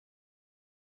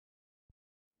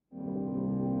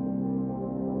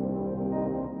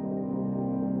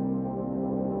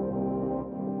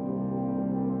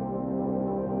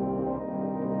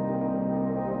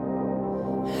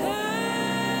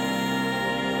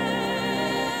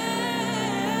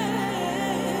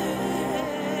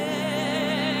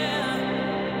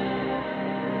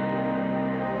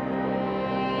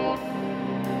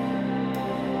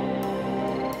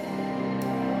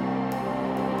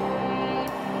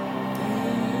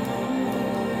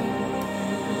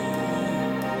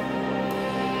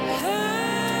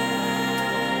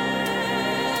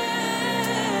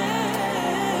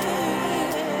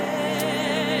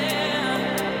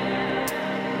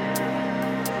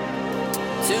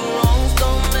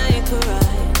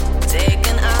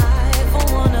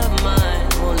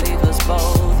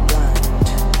both blind.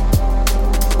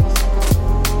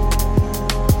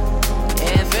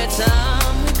 Every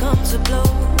time we come to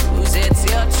blows, it's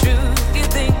your truth. You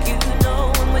think you know,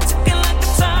 and we're ticking like a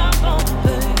time bomb,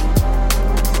 babe.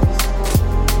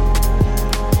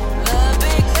 The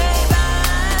big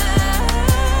payback.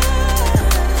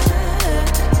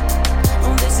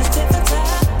 Oh, this is tit for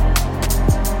tat.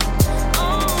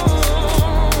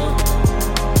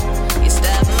 You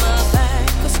stab my back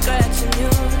for scratching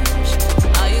yours.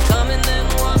 Are you coming then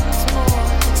once more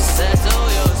to settle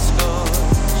your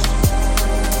scores?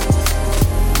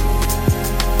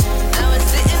 Now we're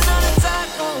sitting on a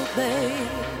tightrope, babe,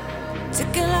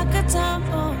 ticking like a time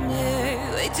bomb,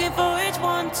 yeah, waiting for each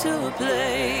one to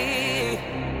play.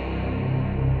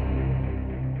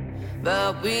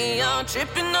 But we aren't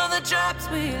tripping on the traps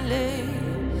we lay.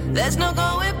 There's no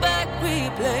going back,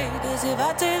 replay. Cause if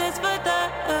I take this for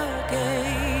that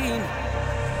again,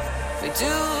 we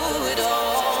do it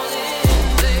all in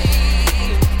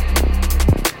vain.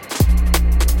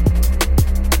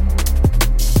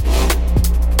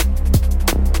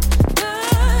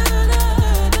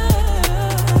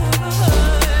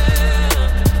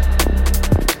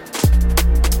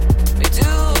 We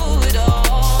do it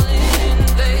all in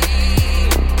vain.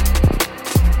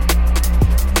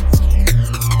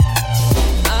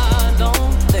 I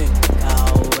don't think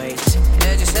I'll wait.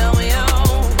 Yeah, just tell me out.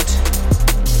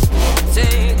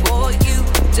 Take what you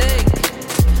take.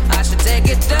 I should take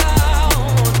it down.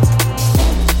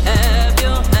 Have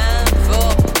your hand for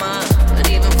mine, and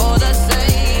even for the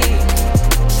sake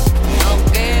of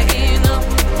getting up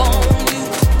on you,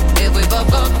 if we both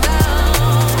go down.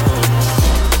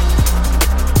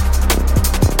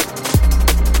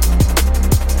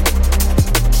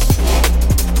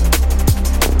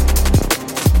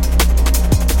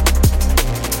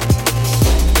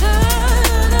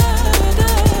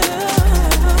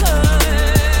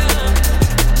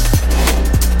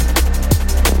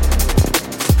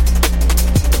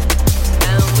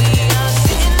 And we are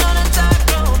sitting on a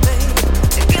tightrope, babe,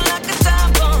 ticking like a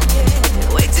time bomb,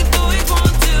 yeah, waiting for each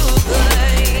one to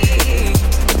play.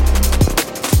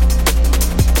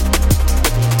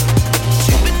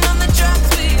 Tripping on the traps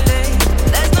we lay.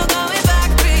 There's no going back,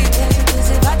 replay. 'Cause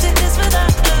if I take this for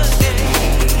that again,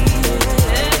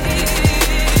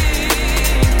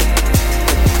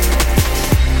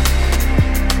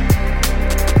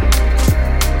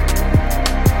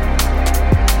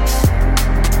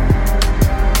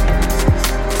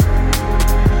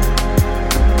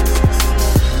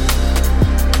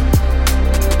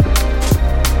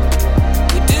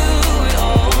 we do it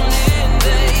all in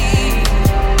vain.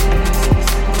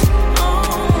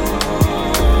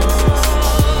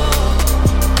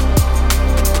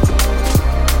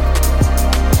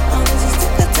 Oh, this is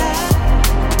tit for tat.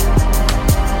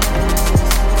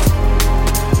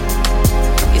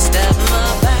 You stab my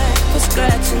back for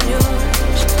scratching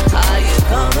yours. Are you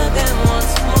come again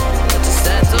once more to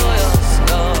settle your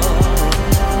scores?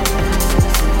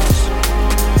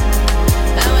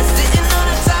 Now we're sitting on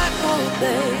a tightrope,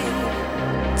 babe,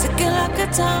 ticking like a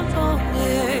time bomb,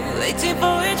 yeah, waiting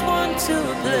for each one to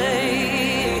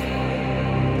play.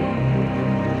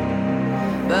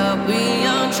 But we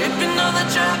aren't tripping on the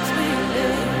traps we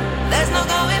lay. There's no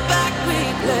going back,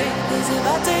 replay. 'Cause if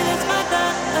I take this for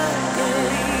that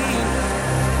again,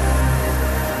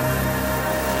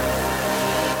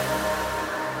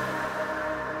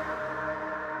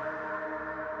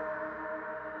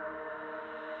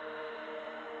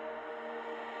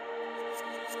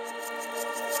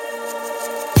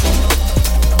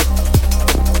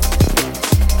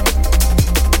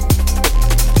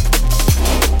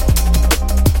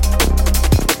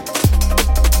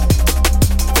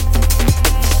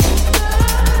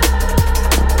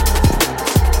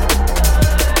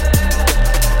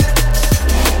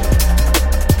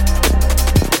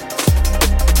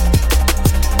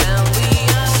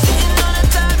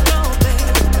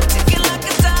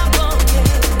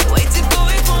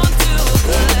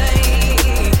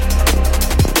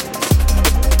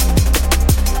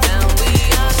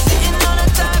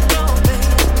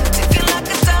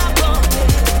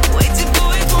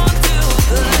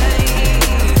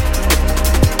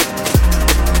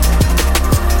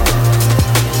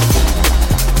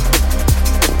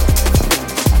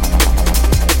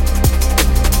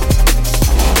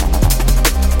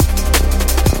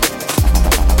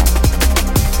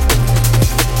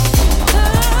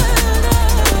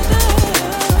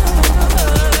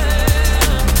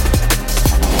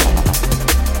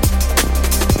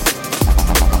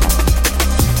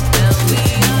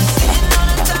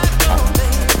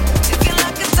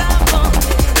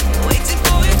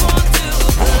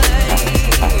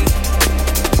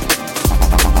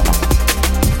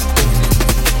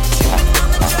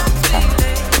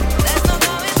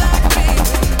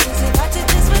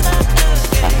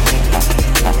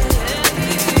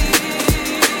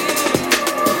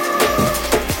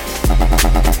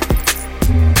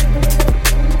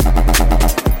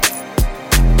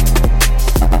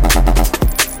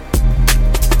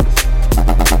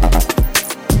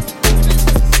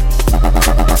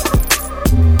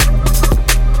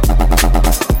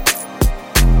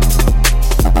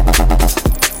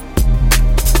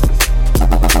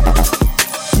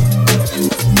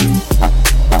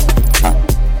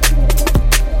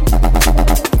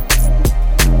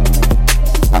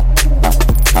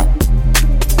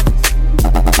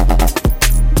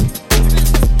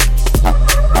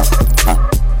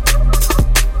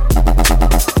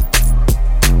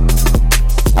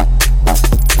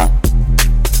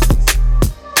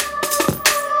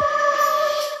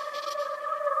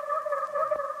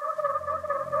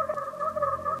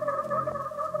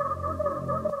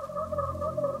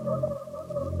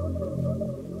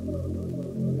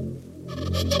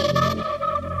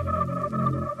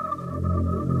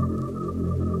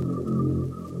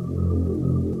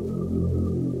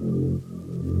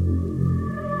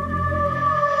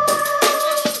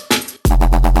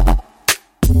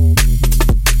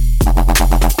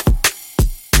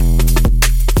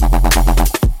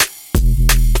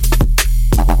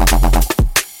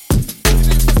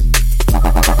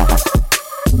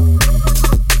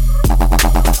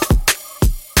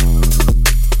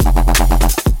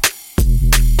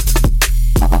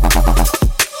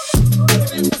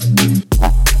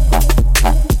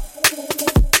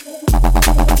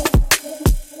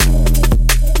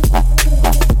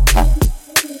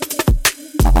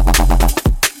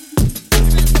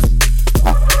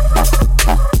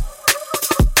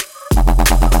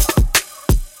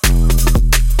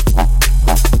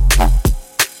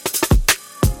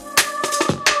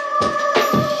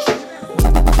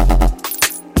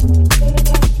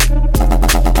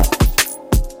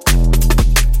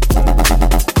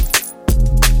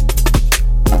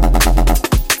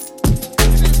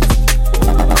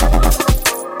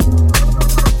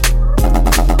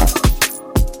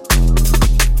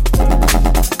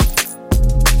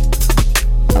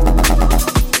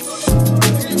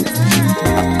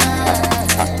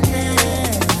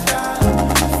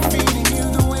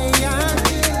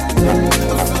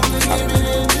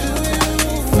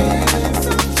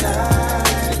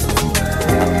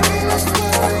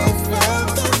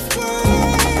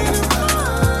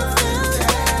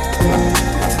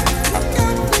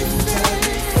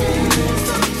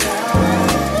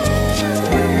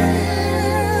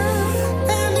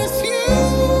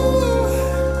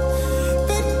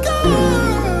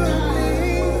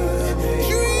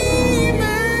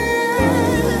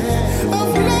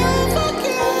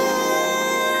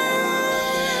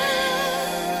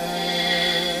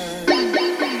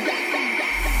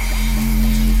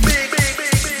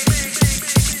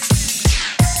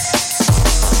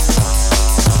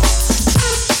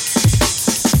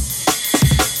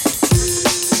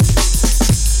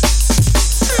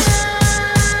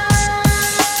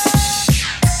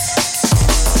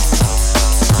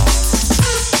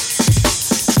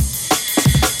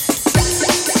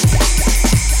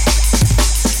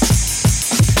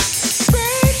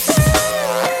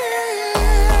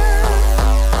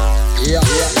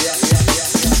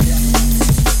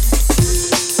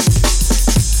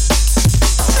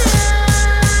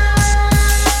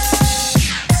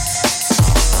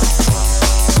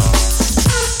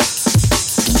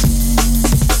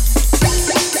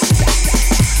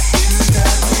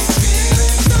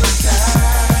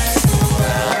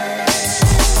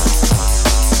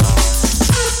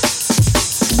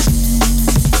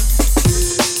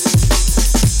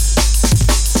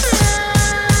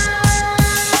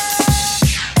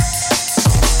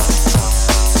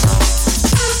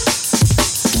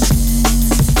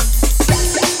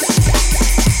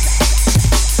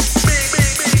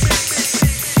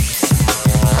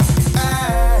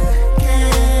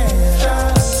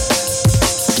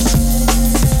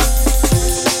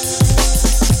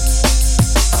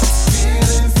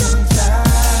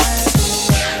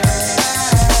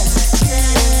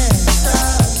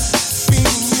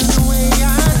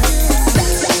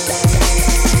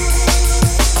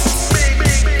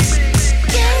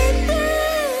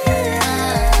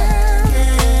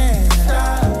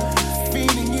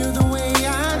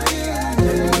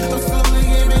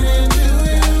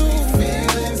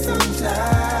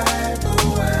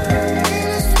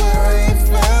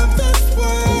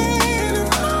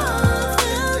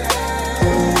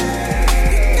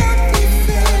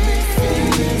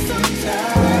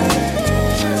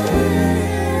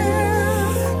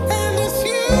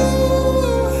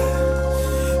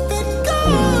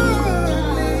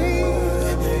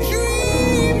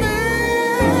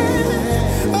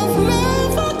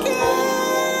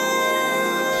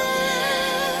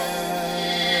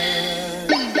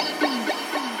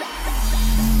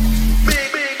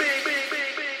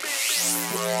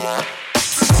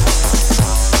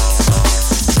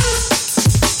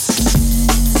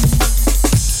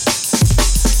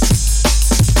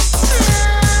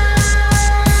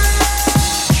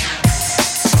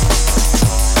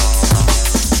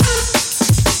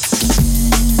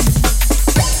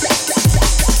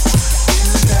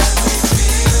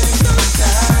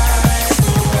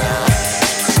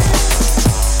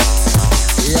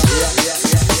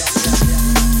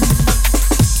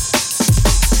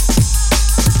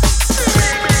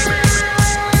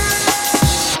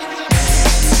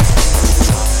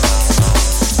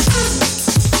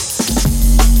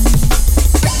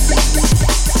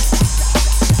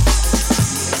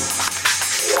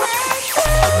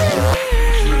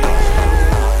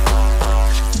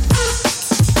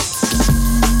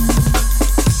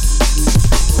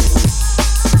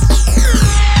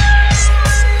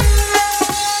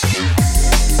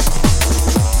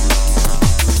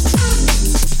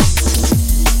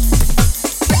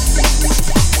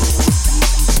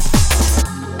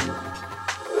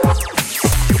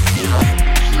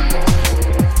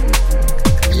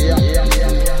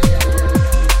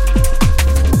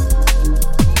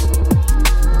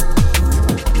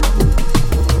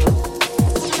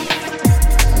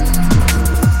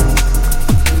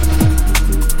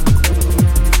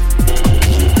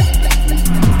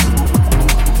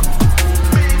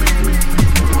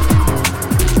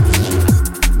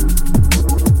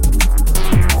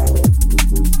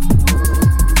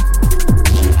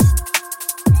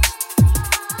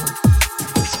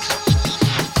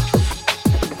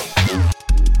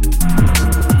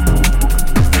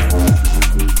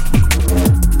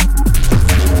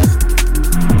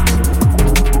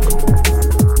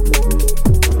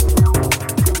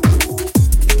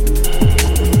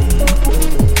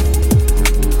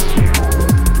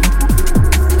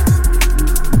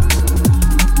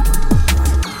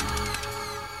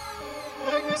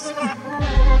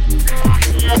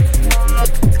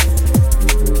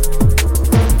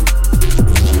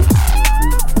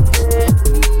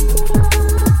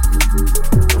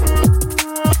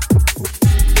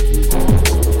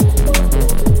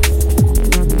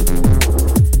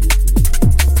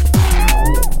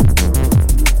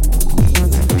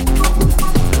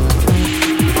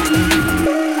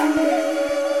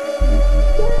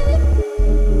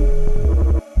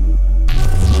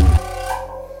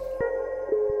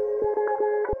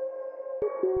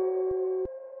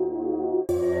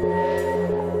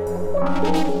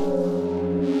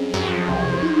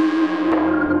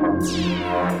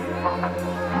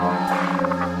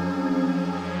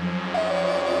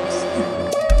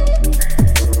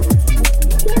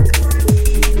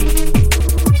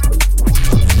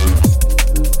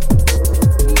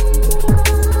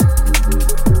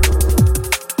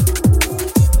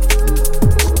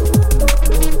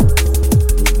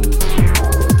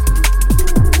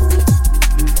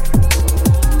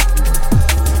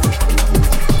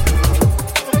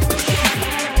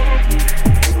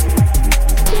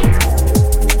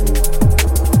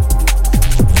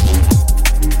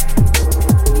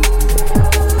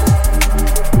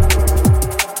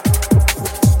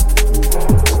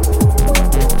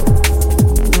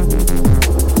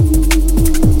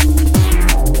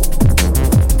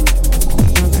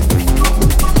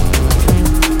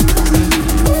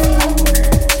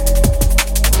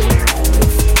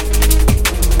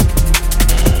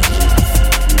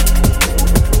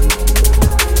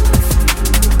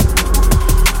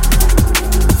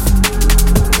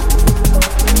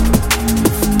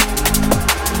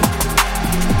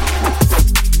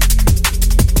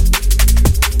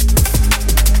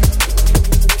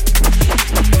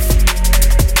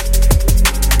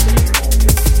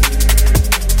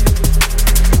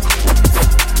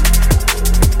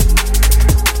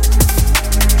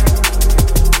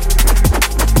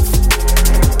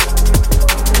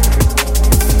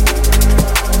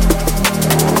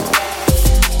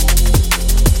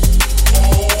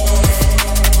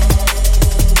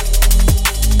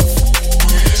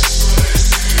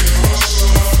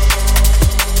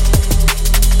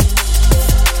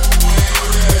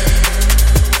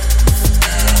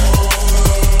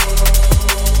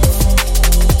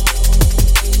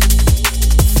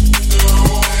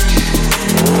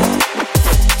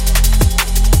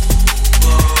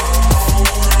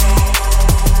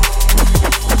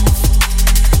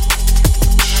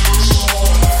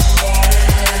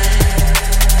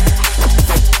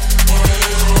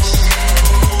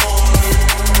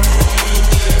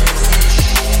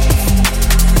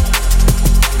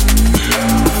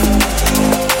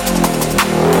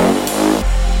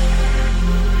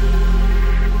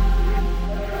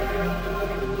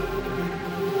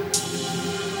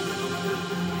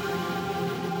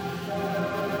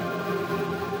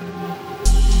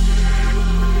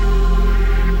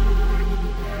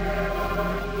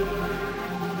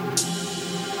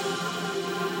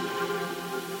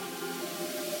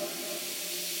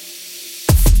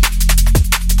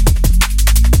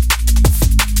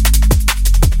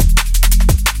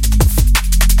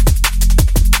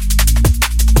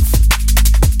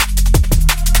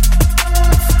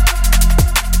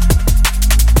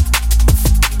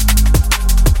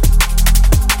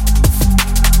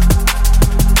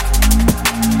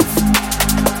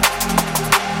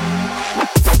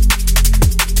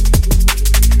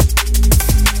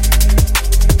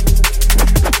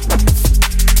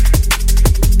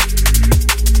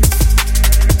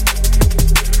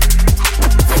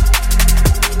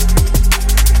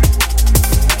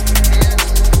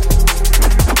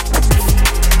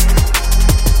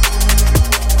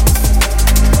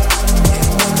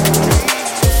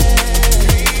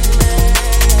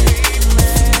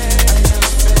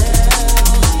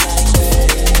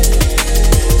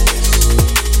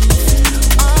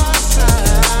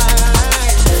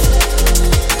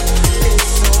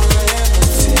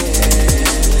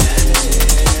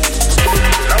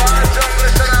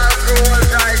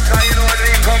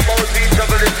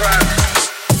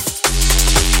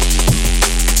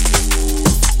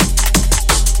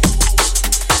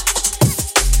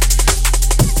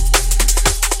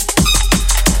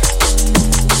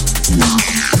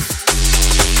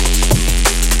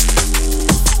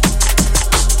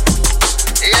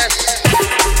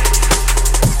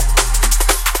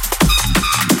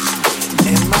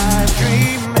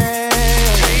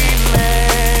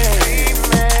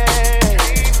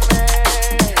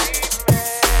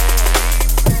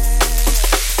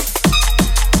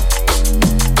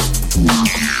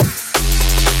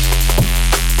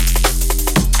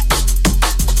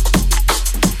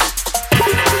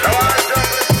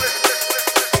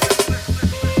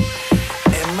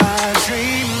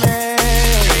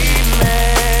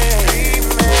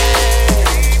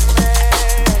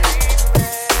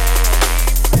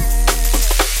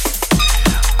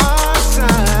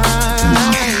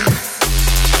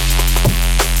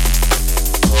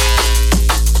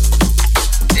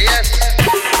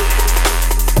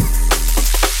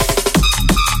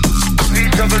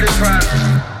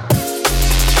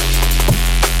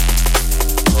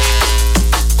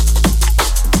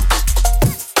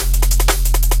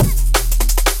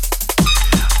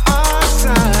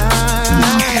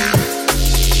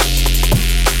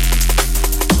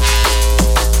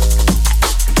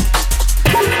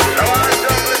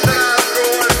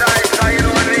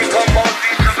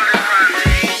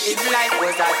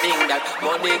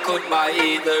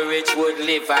 rich would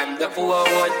live and the poor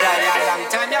would die. A long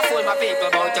time you fool my people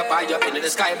about to buy up into the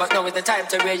sky, but now is the time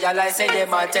to realize say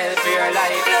them a tell for your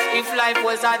life. If life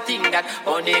was a thing that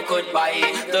money could buy,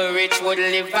 the rich would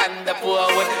live and the poor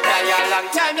would die. A long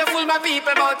time you fool my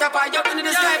people about to buy up into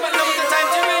the sky, but now is the time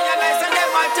to realize say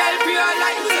them a tell for your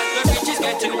life. The rich is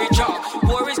getting richer,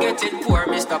 poor is getting poor.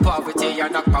 Mr. Poverty, you're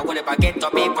not my will if I get to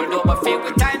people know my feel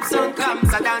when time soon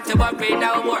comes. I don't to worry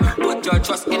no more. Put your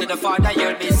trust into the Father,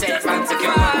 you'll be safe and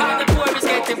secure. Now the poor is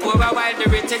getting poorer while the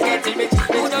rich is getting rich.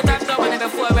 Who don't have no money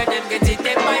before when them get it,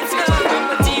 they might switch. And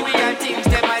material things,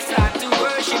 they might start to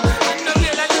worship. And the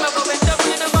real and them are going down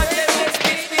with the money, let's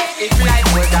get it. If life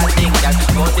was a thing that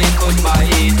money could buy,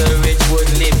 the rich would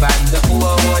live and the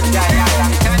poor would die. A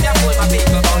long time you fool my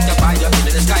people about to buy up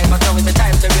into the sky, but now is the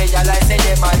time to realize say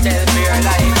they might tell for your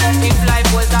life. If life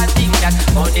was a thing that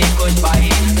money could buy,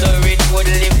 the rich would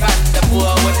live and the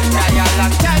poor would die. A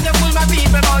long time you fool my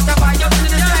people about to buy up into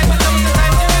the sky, but now is the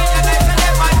time to realize say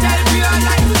they might tell for your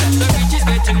life. The rich is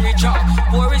getting richer,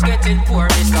 poor is getting poor.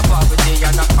 Mr. Poverty,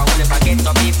 you're not my will if I get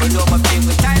to people know my feel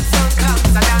when time soon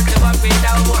comes. I don't to worry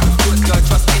no more. Put your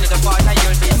trust into the Father,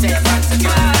 you'll be safe and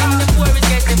secure. Now the poor is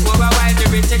getting poorer while the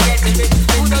rich is getting rich.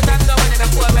 Who don't have no money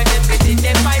before when them get it,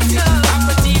 they might feel. And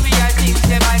material things,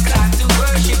 they might start to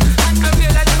worship. And the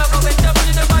real and them are going down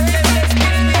with the money, let's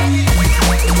get it.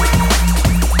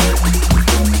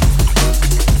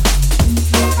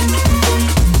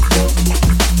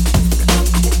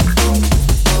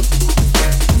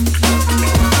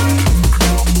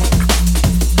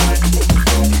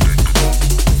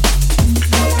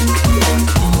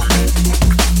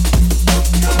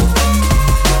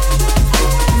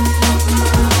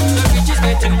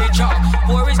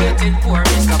 Poor is getting poor,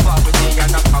 Mr. Poverty,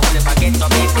 you're not my will if I get to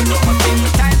people know my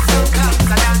people. Time soon comes,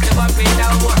 I don't to worry no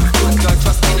more. Put your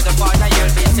trust into the Father,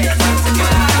 you'll be safe and secure.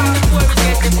 The poor is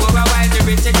getting poorer while the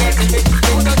rich is getting rich.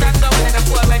 Who don't have no money, the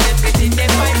poor when them get it, they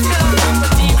might feel. And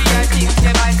material things,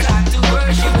 they might start to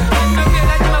worship. And the real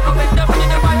and them are going down with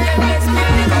the money, let's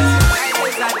get it. Life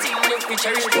is a thing, look, we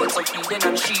cherish, put some feeding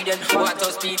and sheeding. Want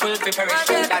those people to perish,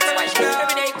 that's why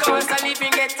every day costs a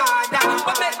living get harder.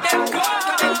 But let them go,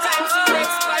 them times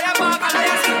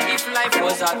if life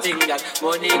was a thing that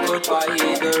money could buy,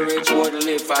 the rich would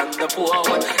live and the poor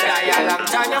would die. A long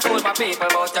time you fool my people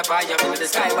about to buy up in the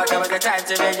sky, but there was a time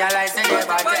to realize they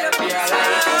never tell me a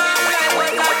lie. If life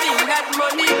was a thing that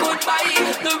money could buy,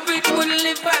 the rich would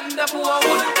live and the poor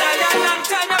would die. A long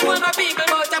time you fool my people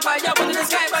about to buy up in the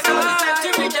sky, but there was a time to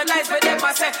realize what they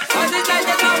must say. Cause it's like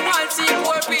they don't want to see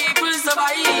poor people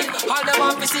survive. All they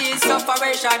want to see is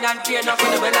sufferation and pain of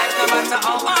the life, no matter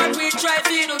how hard we try to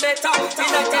do better. In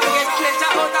that time get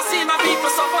pleasure out to see my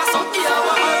people suffer so ill.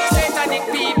 Satanic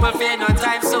people fear no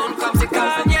time soon comes to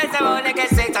come. And yes, they wanna get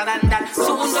Satan and that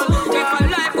soon done. If my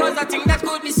life was a thing that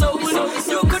could be sold,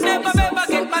 you could never ever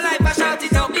get my life. I shout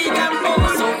it out big and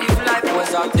bold. So if life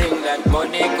was a thing that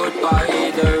money could buy,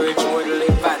 the rich would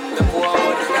live and the poor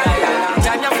would die. A long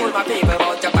time you fool my people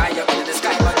about to buy up in the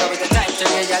sky, but now is the time to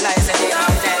realize that they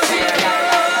are dead.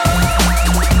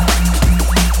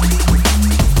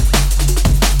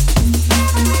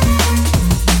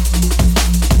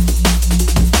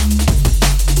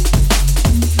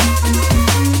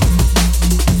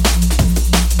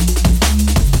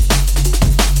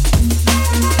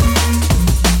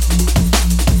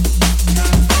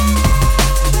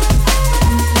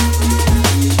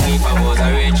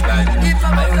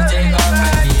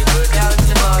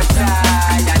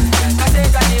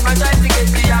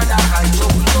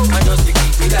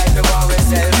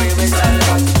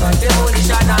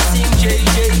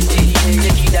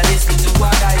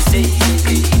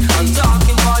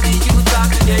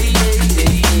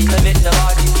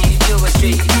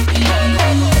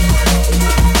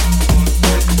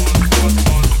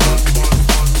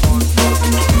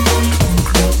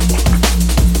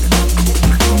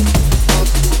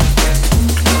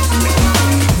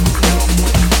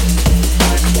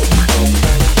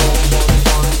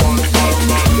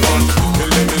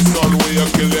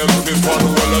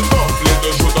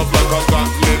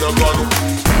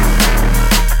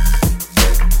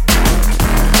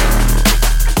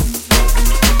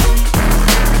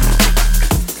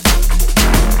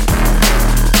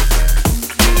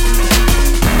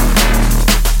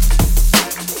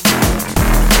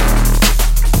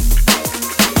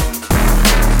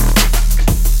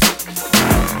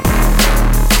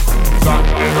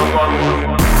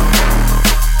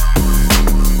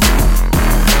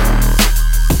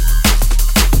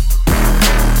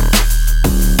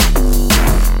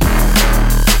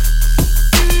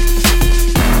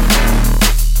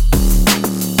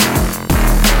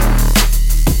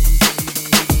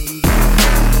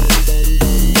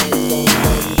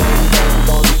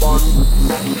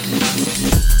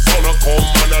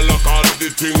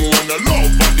 wanna love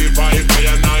for the vibe. I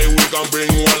and I, we can bring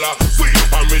walla. Sweet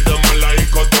and rhythm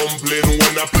like a dumpling.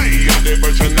 When I play at the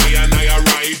version, I and I are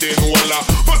riding walla.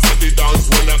 Bust at the dance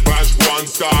when the clash one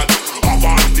start.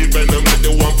 About the venom like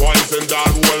the one poison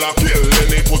that walla. Kill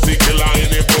any pussy killer,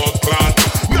 any blood clot.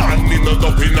 None in the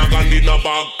dopey, not in the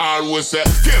bag. Always say,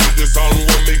 give the sound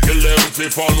when me kill them for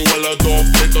fun. Well, a dope,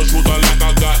 take a shooter like a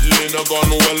Gatling a gun.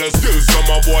 Well, still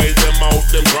some a boy, them out,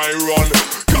 them try run.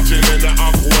 Catching in the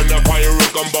act when the fire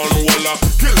come burn. Well,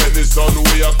 kill any son,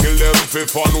 we a kill them for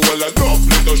fun. Well, a dope,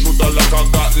 take a shooter like a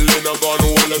Gatling a gun.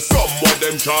 Well, some of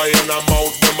them try and I'm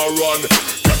out, them a run.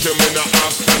 Catch him in the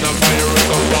act and the fire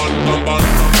come burn, come burn.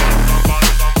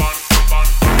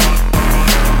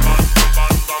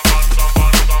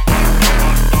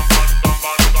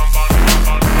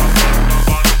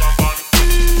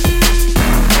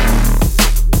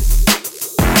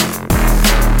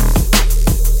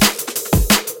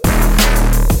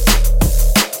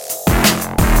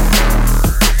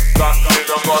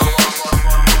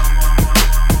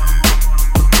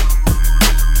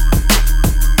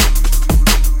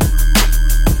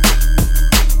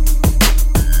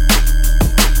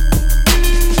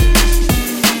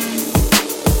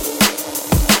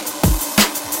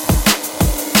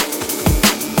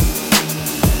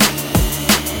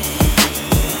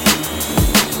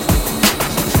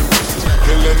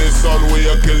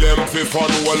 Fun,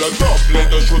 well a top,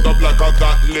 let us shoot up like a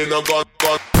Gatling a gun.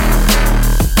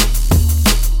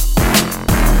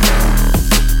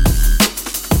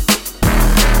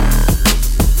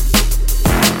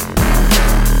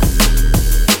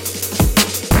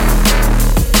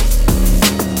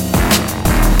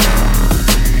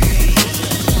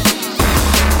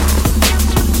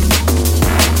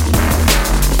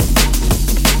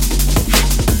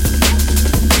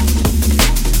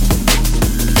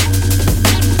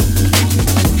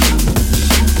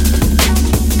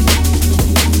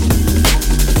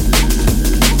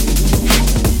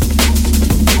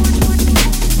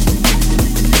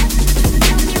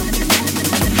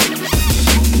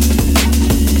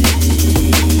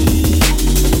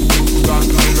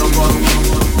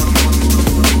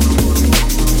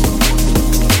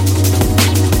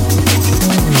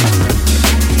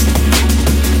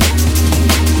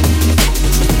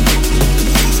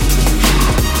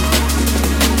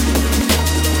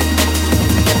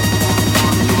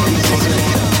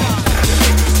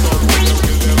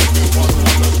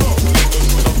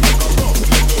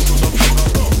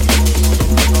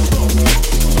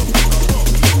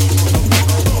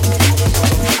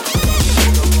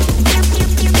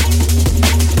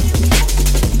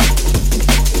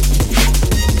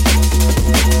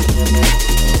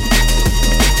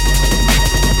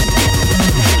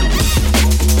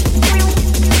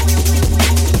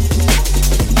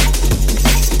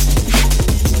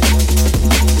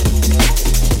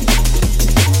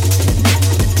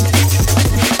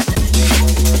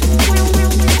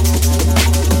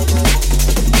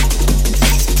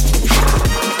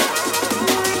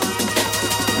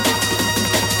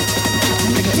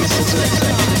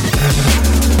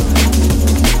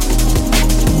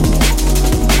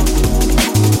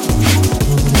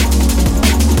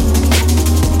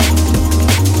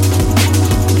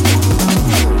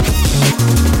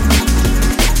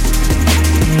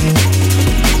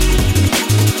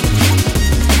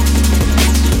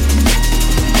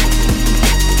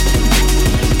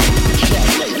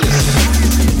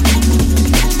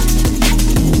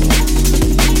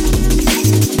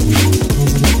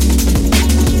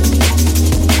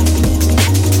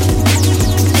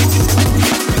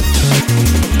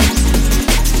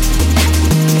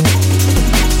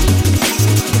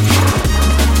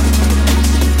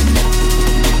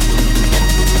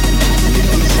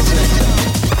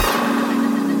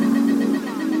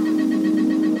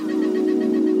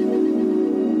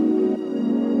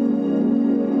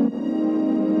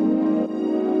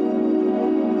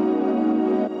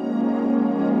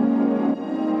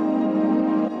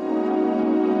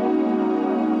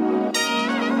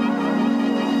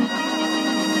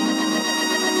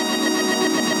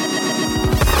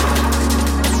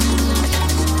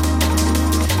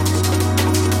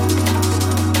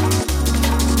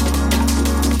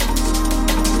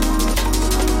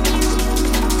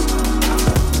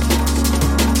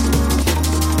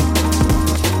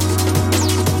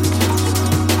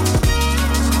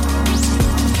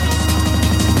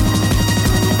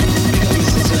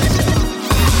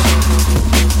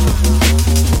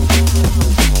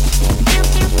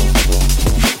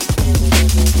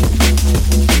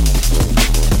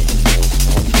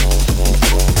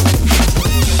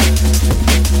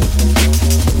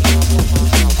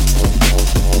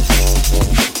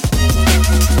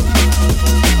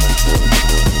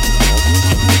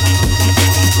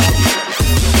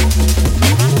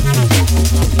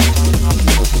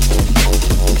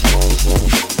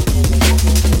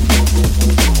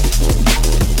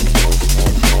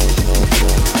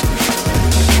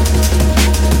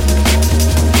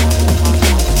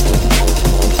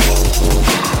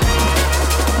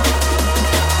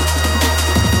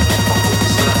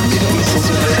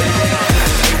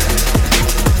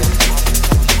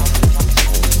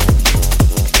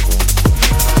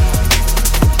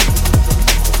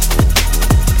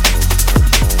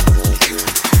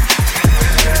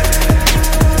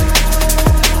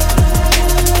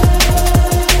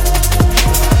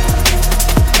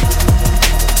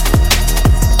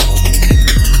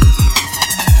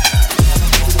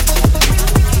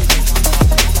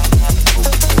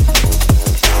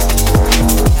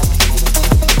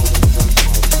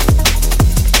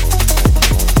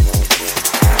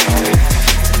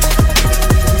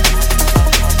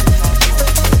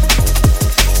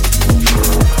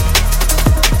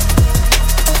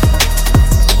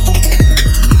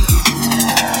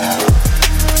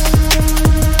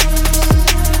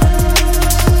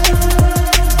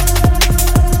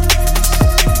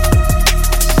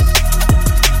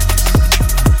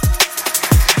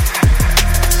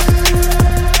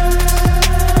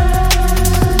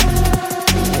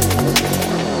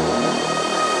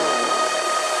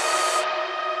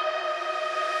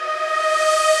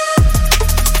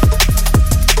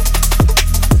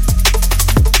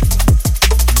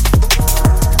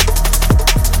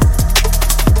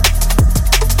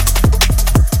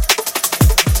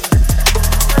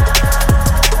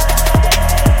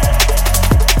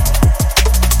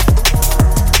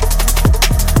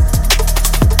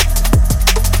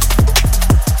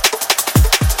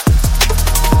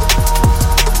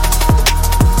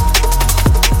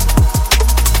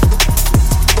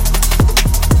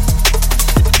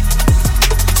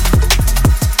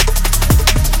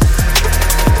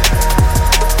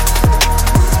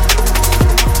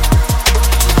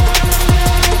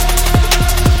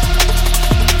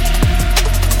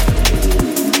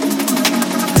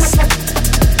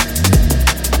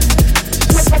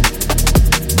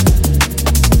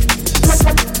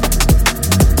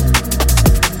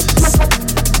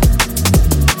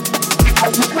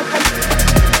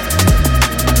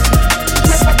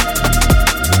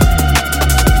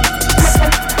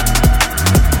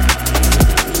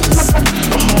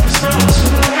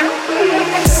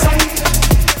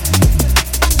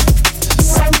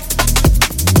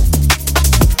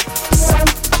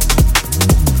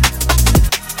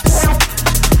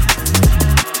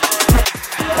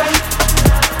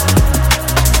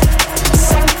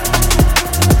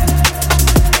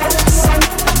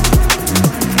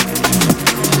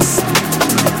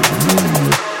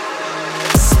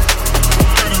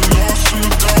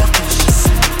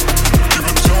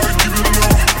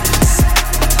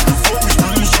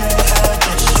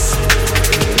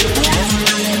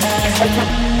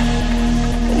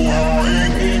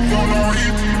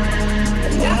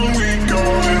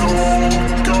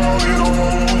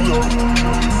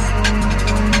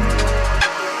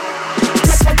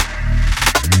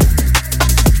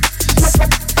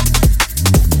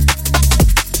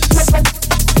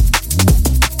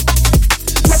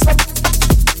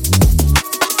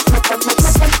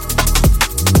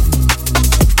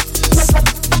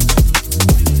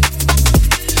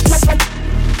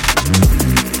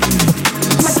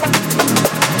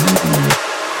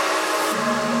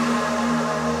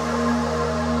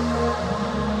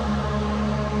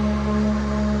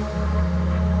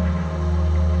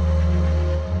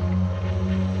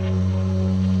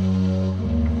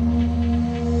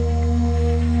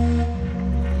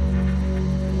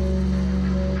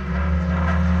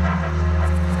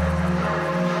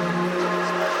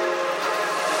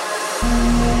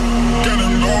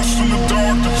 lost in the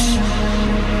darkness.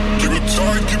 Keep it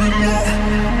tight, keep it low.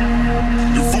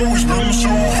 You've always been so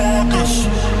heartless.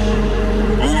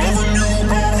 I'm loving you,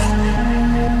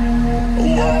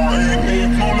 oh, I ain't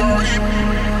need no light.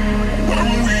 When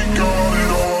we got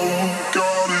it all,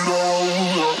 got it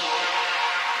all.